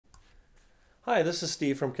Hi, this is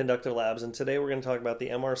Steve from Conductive Labs, and today we're going to talk about the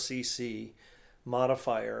MRCC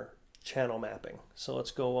modifier channel mapping. So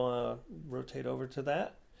let's go rotate over to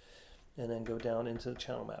that and then go down into the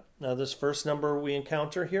channel map. Now this first number we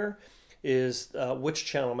encounter here is which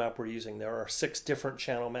channel map we're using. There are 6 different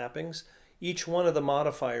channel mappings. Each one of the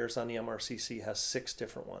modifiers on the MRCC has 6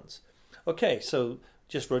 different ones. Okay, so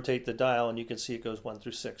just rotate the dial and you can see it goes 1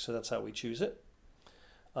 through 6, so that's how we choose it.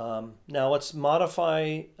 Now let's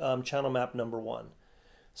modify channel map number 1.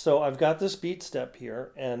 So I've got this beat step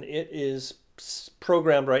here, and it is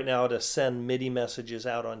programmed right now to send MIDI messages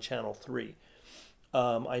out on channel 3.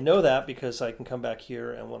 I know that because I can come back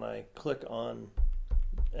here, and when I click on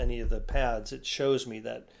any of the pads, it shows me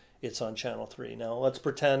that it's on channel 3. Now let's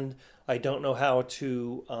pretend I don't know how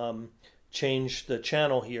to change the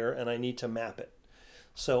channel here, and I need to map it.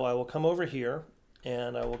 So I will come over here,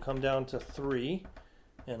 and I will come down to 3,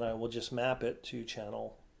 and I will just map it to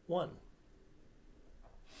channel 1.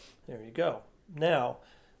 There you go. Now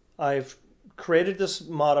I've created this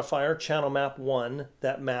modifier, channel map 1,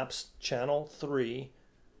 that maps channel 3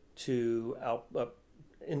 to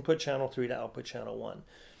input channel 3 to output channel 1.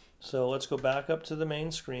 So let's go back up to the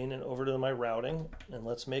main screen and over to my routing, and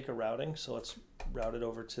let's make a routing. So let's route it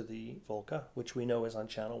over to the Volca, which we know is on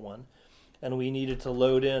channel 1. And we needed to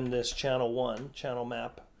load in this channel 1, channel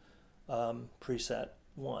map preset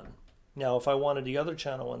 1. Now if I wanted the other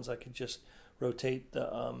channel ones, I could just rotate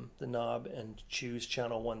the knob and choose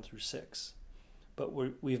channel 1 through 6. But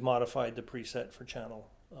we've modified the preset for channel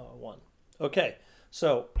 1. Okay,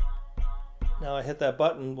 so now I hit that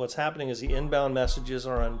button. What's happening is the inbound messages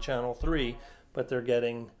are on channel 3, but they're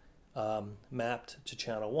getting mapped to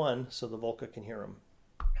channel 1 so the Volca can hear them.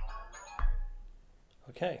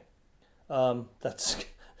 Okay, that's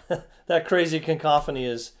that crazy cacophony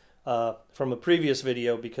is from a previous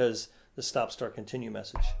video because the stop start continue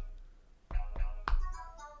message.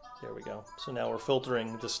 There we go. So now we're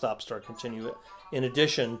filtering the stop start continue in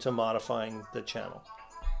addition to modifying the channel.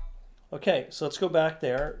 Okay, so let's go back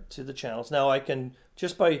there to the channels. Now I can,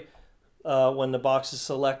 just by when the box is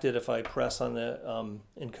selected, if I press on the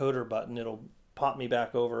encoder button, it'll pop me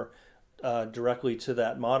back over directly to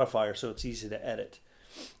that modifier, so it's easy to edit.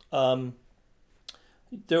 There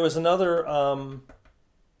was another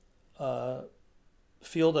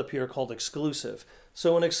field up here called exclusive.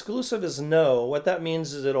 So an exclusive is no. What that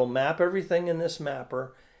means is it'll map everything in this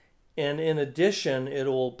mapper, and in addition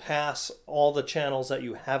it'll pass all the channels that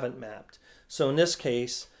you haven't mapped. So in this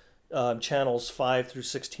case channels 5 through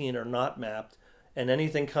 16 are not mapped, and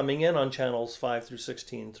anything coming in on channels 5 through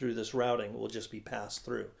 16 through this routing will just be passed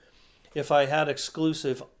through. If I had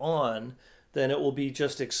exclusive on, then it will be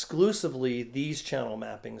just exclusively these channel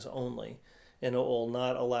mappings only, and it will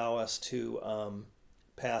not allow us to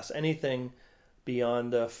pass anything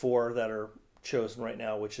beyond the 4 that are chosen right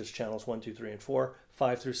now, which is channels 1, 2, 3, and 4.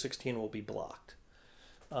 5 through 16 will be blocked.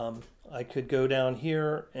 I could go down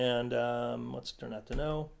here and let's turn that to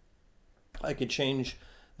no. I could change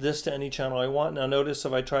this to any channel I want. Now notice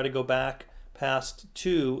if I try to go back past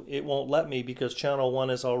 2, it won't let me because channel 1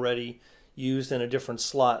 is already used in a different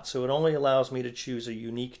slot, so it only allows me to choose a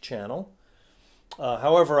unique channel.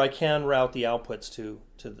 However, I can route the outputs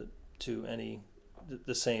to any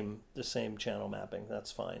the same channel mapping.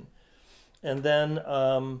 That's fine. And then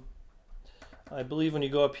I believe when you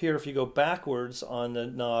go up here, if you go backwards on the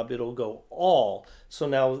knob, it'll go all. So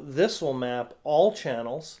now this will map all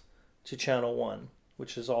channels to channel 1,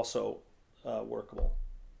 which is also workable.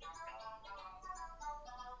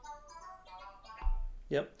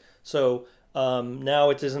 Yep. So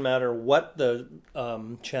now it doesn't matter what the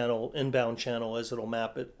inbound channel is, it'll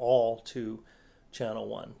map it all to channel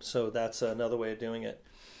 1. So that's another way of doing it.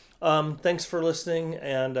 Thanks for listening,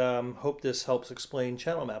 and hope this helps explain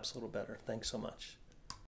channel maps a little better. Thanks so much.